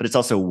else, but it's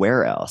also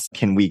where else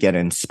can we get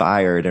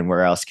inspired, and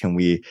where else can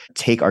we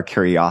take our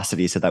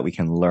curiosity so that we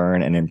can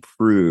learn and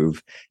improve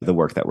the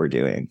work that we're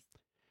doing.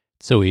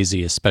 So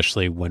easy,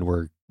 especially when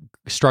we're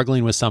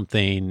struggling with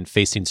something,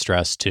 facing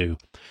stress, to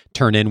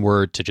turn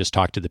inward, to just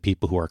talk to the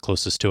people who are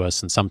closest to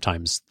us. And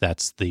sometimes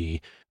that's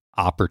the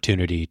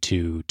opportunity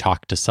to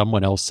talk to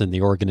someone else in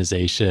the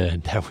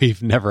organization that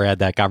we've never had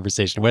that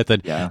conversation with.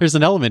 And there's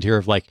an element here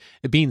of like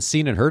being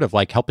seen and heard, of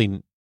like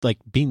helping like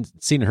being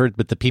seen and heard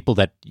with the people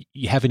that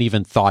you haven't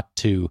even thought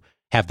to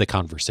have the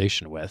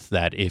conversation with,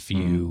 that if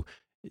you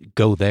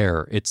go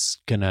there, it's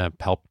going to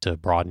help to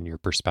broaden your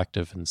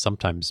perspective and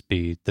sometimes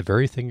be the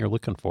very thing you're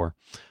looking for.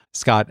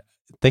 Scott,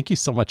 thank you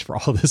so much for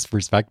all this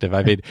perspective.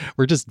 I mean,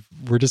 we're just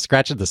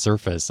scratching the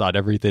surface on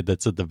everything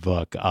that's in the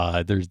book.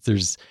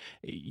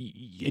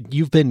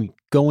 You've been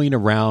going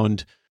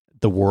around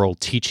the world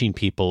teaching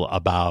people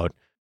about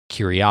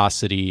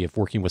curiosity, of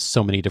working with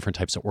so many different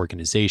types of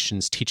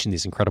organizations, teaching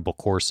these incredible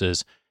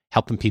courses,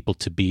 helping people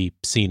to be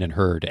seen and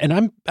heard.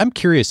 And I'm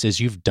curious, as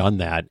you've done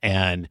that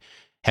and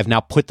have now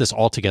put this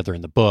all together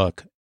in the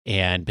book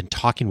and been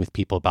talking with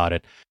people about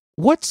it,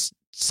 what's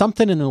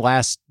something in the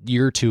last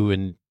year or two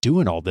in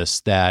doing all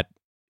this that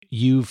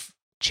you've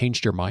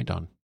changed your mind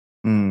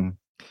on?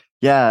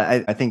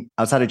 Yeah, I think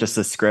outside of just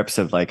the scripts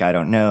of like, I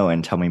don't know,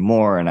 and tell me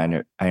more, and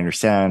I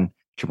understand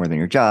you're more than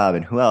your job,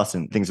 and who else,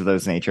 and things of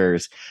those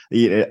natures,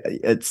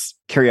 it's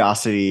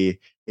curiosity.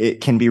 It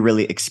can be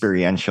really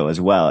experiential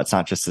as well. It's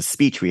not just the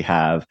speech we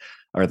have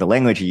or the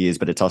language you use,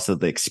 but it's also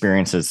the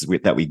experiences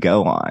that we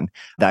go on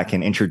that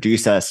can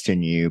introduce us to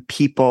new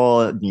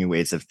people, new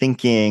ways of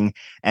thinking.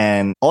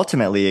 And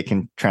ultimately, it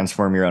can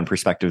transform your own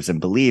perspectives and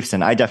beliefs.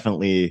 And I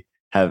definitely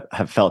have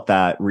felt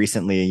that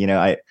recently.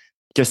 I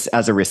just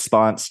as a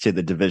response to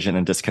the division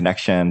and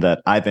disconnection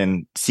that I've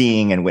been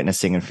seeing and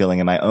witnessing and feeling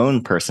in my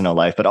own personal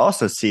life, but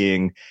also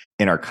seeing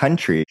in our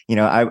country.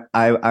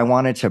 I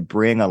wanted to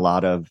bring a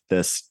lot of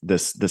this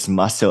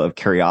muscle of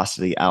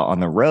curiosity out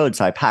on the road.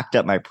 So I packed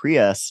up my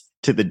Prius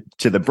to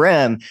the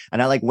brim,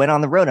 and I went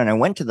on the road, and I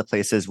went to the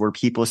places where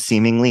people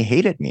seemingly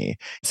hated me.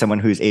 Someone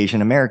who's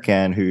Asian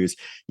American, who's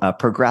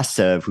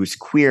progressive, who's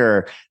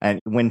queer.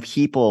 And when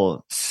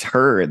people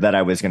heard that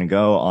I was going to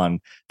go on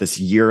this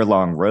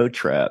year-long road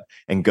trip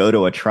and go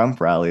to a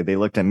Trump rally, they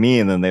looked at me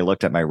and then they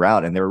looked at my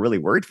route, and they were really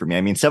worried for me.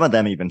 I mean, some of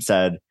them even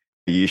said,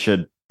 you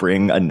should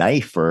bring a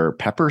knife or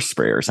pepper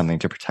spray or something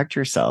to protect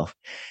yourself.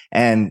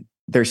 And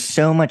there's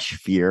so much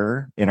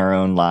fear in our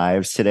own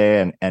lives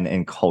today and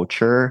in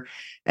culture.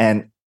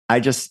 And I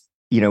just,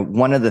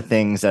 one of the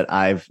things that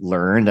I've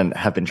learned and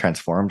have been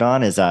transformed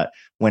on is that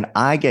when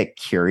I get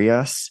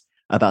curious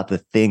about the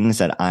things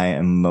that I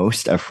am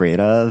most afraid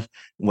of,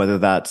 whether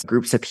that's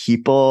groups of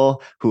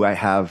people who I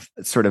have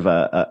sort of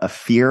a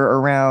fear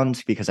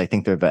around because I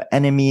think they're the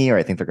enemy, or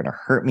I think they're going to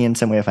hurt me in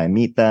some way if I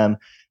meet them,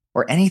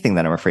 or anything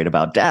that I'm afraid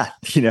about, death.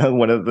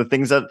 One of the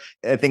things that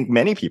I think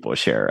many people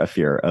share, a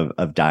fear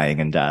of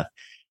dying and death.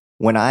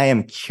 When I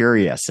am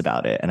curious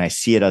about it and I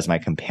see it as my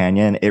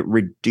companion, it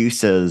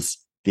reduces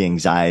the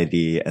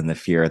anxiety and the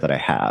fear that I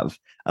have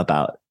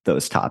about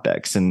those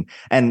topics. And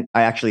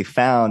I actually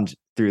found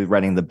through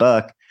writing the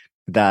book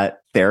that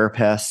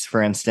therapists,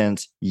 for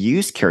instance,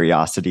 use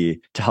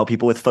curiosity to help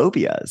people with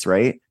phobias,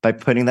 right? By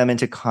putting them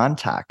into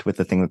contact with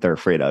the thing that they're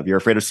afraid of. You're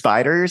afraid of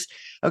spiders?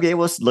 Okay,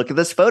 well, look at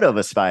this photo of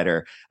a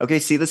spider. Okay,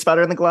 see the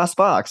spider in the glass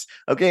box.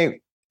 Okay,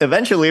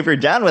 eventually, if you're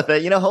down with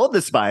it, hold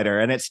the spider.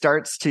 And it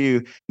starts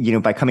to,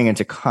 by coming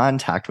into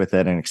contact with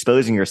it and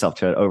exposing yourself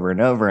to it over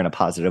and over in a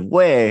positive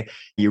way,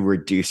 you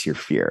reduce your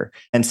fear.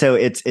 And so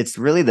it's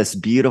really this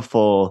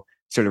beautiful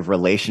sort of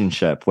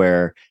relationship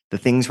where the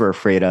things we're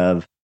afraid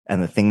of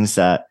and the things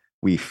that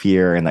we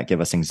fear and that give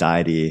us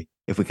anxiety,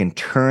 if we can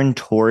turn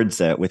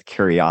towards it with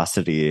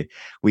curiosity,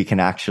 we can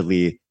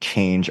actually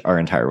change our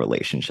entire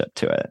relationship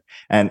to it.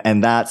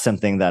 And that's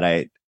something that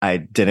I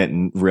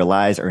didn't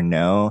realize or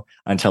know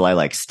until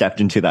I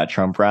stepped into that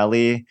Trump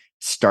rally,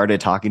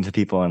 started talking to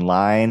people in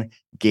line,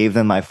 gave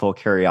them my full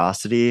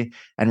curiosity,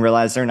 and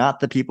realized they're not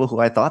the people who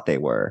I thought they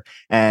were.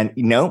 And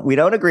we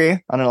don't agree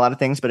on a lot of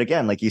things, but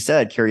again, like you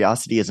said,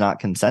 curiosity is not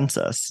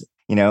consensus.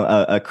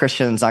 A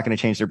Christian's not going to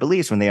change their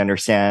beliefs when they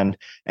understand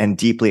and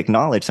deeply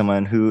acknowledge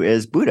someone who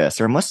is Buddhist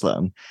or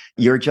Muslim.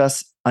 You're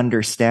just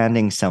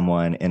understanding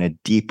someone in a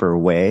deeper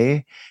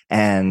way,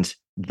 and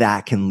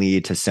that can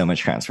lead to so much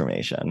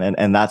transformation.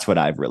 And that's what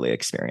I've really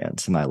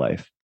experienced in my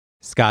life.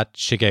 Scott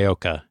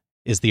Shigeoka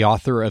is the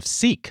author of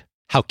Seek: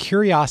 How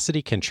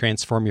Curiosity Can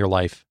Transform Your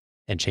Life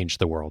and Change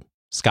the World.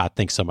 Scott,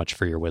 thanks so much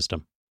for your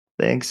wisdom.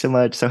 Thanks so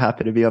much. So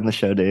happy to be on the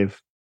show,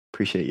 Dave.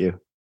 Appreciate you.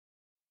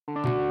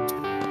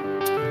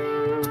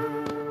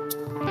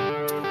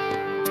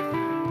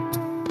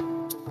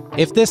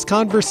 If this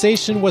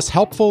conversation was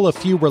helpful, a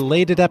few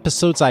related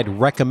episodes I'd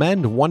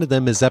recommend. One of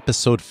them is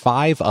episode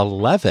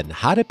 511,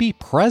 How to Be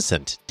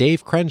Present.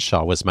 Dave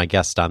Crenshaw was my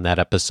guest on that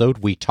episode.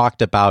 We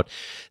talked about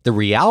the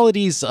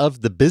realities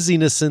of the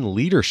busyness in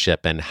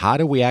leadership and how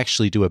do we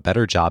actually do a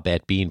better job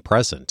at being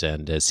present.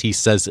 And as he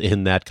says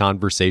in that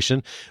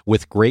conversation,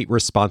 with great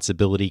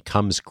responsibility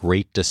comes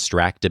great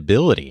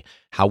distractibility.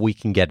 how we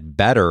can get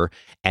better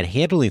at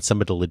handling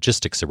some of the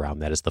logistics around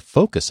that is the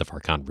focus of our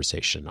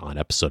conversation on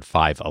episode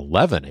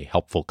 511, a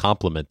helpful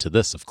complement to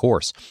this, of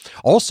course.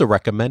 Also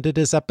recommended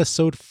is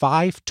episode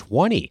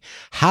 520,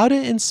 How to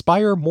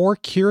Inspire More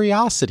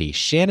Curiosity.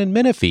 Shannon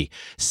Menifee,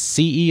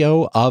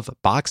 CEO of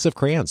Box of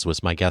Crayons,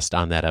 was my guest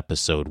on that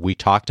episode. We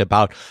talked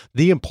about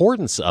the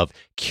importance of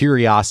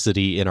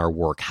curiosity in our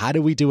work. How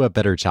do we do a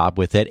better job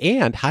with it?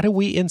 And how do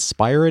we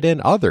inspire it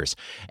in others?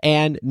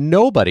 And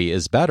nobody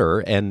is better,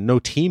 and no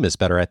team is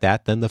better at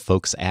that than the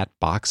folks at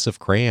Box of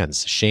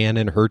Crayons. Shan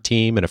and her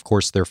team, and of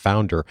course their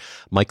founder,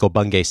 Michael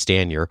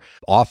Bungay-Stanier,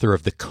 author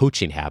of The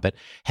Coaching Habit,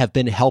 have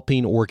been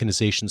helping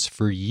organizations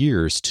for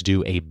years to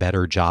do a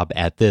better job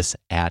at this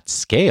at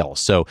scale.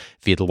 So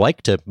if you'd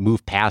like to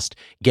move past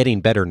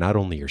getting better, not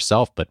only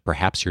yourself, but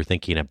perhaps you're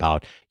thinking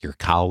about your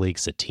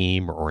colleagues, a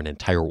team, or an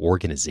entire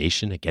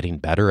organization at getting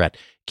better at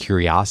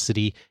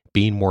curiosity,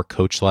 being more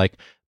coach-like,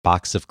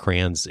 Box of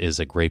Crayons is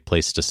a great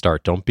place to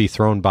start. Don't be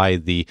thrown by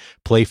the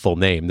playful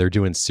name. They're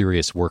doing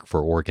serious work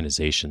for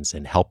organizations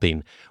and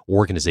helping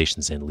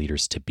organizations and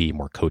leaders to be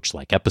more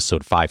coach-like.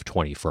 Episode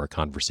 520 for a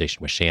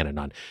conversation with Shannon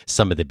on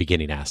some of the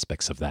beginning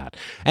aspects of that.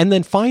 And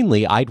then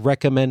finally, I'd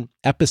recommend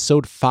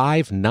episode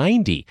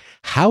 590,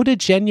 How to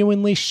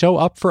Genuinely Show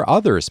Up for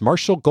Others.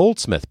 Marshall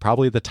Goldsmith,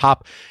 probably the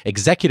top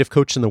executive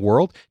coach in the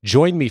world,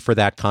 joined me for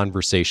that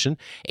conversation.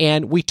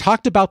 And we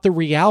talked about the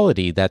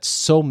reality that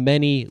so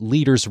many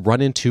leaders run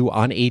into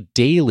on a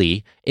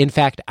daily, in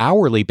fact,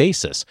 hourly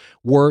basis,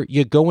 where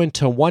you go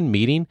into one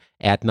meeting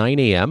at 9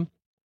 a.m.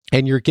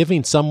 and you're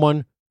giving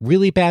someone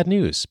really bad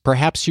news.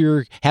 Perhaps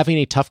you're having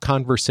a tough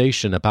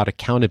conversation about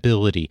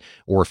accountability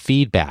or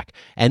feedback,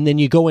 and then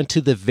you go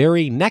into the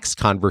very next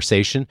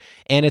conversation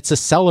and it's a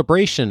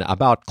celebration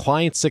about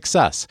client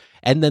success.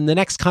 And then the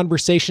next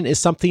conversation is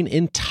something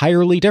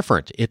entirely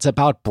different. It's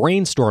about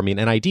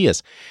brainstorming and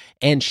ideas,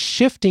 and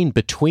shifting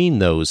between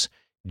those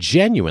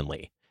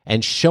genuinely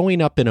and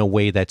showing up in a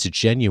way that's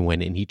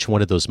genuine in each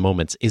one of those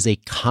moments is a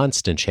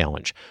constant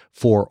challenge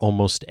for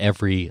almost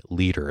every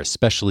leader,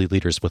 especially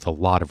leaders with a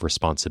lot of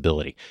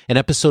responsibility. In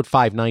episode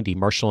 590,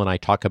 Marshall and I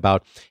talk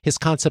about his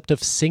concept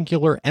of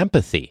singular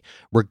empathy.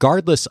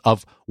 Regardless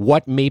of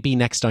what may be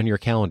next on your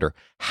calendar,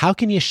 how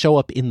can you show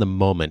up in the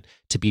moment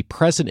to be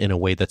present in a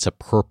way that's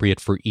appropriate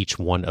for each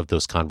one of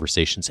those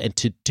conversations and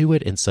to do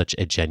it in such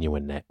a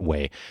genuine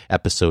way?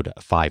 Episode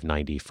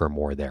 590 for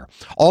more there.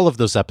 All of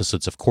those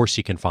episodes, of course,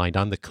 you can find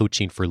on the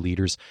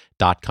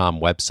coachingforleaders.com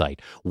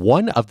website.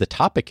 One of the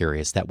topic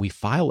areas that we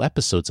file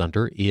episodes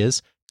under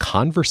is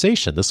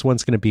conversation. This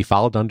one's going to be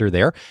filed under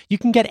there. You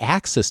can get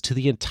access to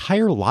the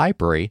entire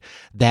library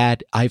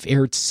that I've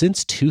aired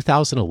since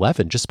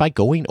 2011 just by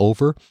going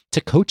over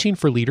to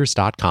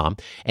coachingforleaders.com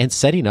and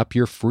setting up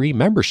your free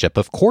membership.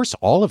 Of course,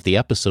 all of the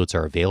episodes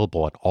are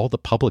available at all the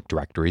public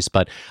directories,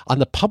 but on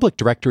the public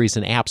directories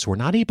and apps, we're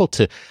not able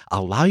to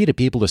allow you to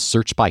be able to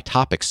search by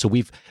topic. So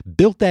we've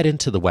built that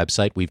into the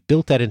website. We've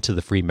built that into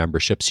the free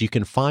membership so you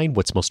can find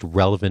what's most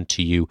relevant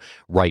to you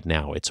right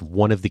now. It's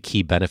one of the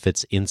key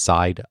benefits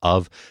inside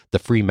of the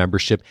free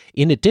membership.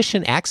 In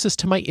addition, access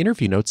to my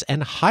interview notes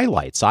and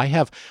highlights. I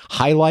have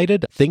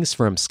highlighted things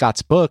from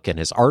Scott's book and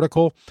his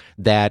article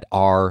that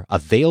are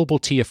available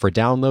to you for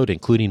download,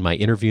 including my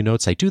interview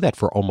notes. I do that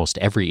for almost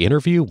every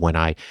interview when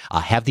I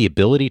have the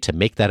ability to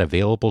make that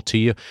available to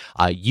you.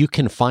 You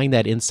can find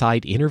that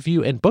inside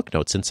interview and book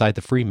notes inside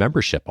the free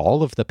membership.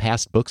 All of the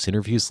past books,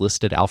 interviews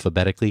listed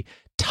alphabetically,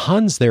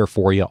 tons there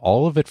for you,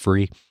 all of it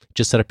free.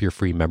 Just set up your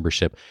free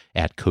membership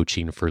at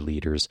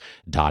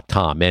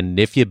coachingforleaders.com. And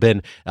if you've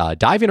been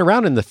diving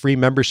around in the free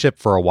membership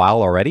for a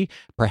while already,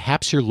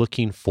 perhaps you're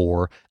looking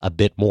for a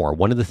bit more.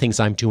 One of the things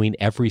I'm doing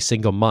every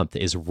single month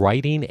is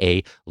writing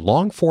a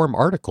long-form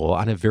article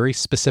on a very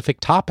specific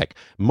topic.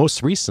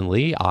 Most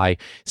recently, I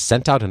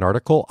sent out an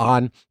article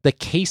on the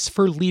case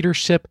for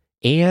leadership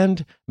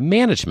and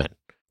management.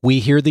 We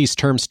hear these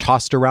terms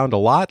tossed around a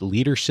lot,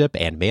 leadership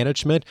and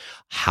management.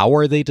 How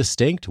are they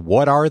distinct?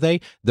 What are they?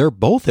 They're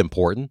both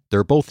important.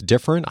 They're both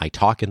different. I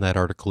talk in that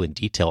article in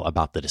detail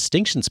about the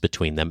distinctions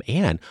between them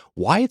and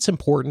why it's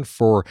important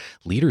for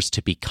leaders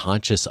to be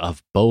conscious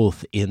of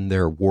both in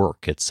their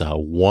work. It's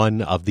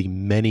one of the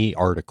many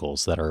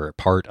articles that are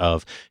part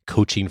of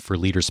Coaching for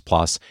Leaders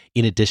Plus,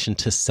 in addition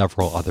to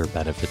several other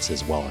benefits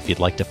as well. If you'd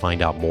like to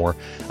find out more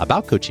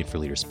about Coaching for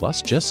Leaders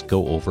Plus, just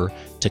go over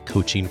to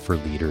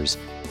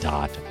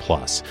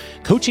coachingforleaders.plus.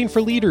 Coaching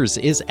for Leaders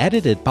is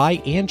edited by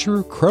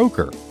Andrew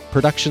Kroger.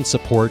 Production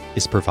support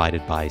is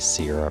provided by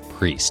Sierra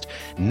Priest.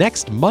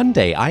 Next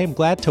Monday, I am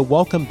glad to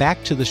welcome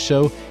back to the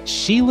show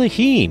Sheila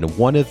Heen,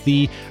 one of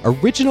the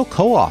original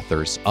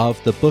co-authors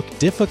of the book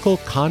Difficult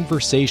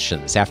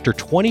Conversations. After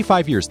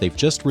 25 years, they've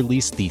just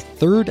released the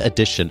third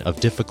edition of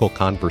Difficult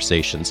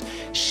Conversations.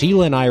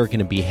 Sheila and I are going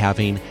to be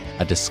having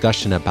a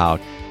discussion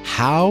about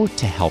how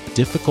to help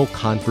difficult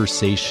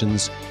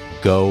conversations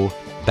go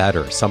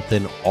better,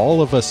 something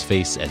all of us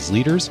face as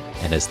leaders.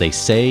 And as they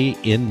say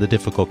in the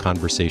Difficult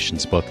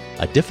Conversations book,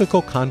 a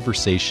difficult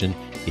conversation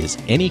is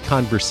any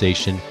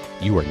conversation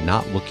you are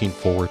not looking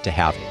forward to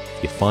having.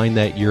 If you find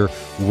that you're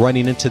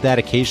running into that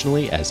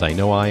occasionally, as I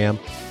know I am,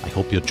 I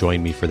hope you'll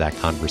join me for that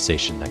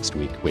conversation next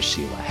week with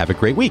Sheila. Have a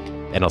great week,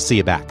 and I'll see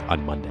you back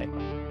on Monday.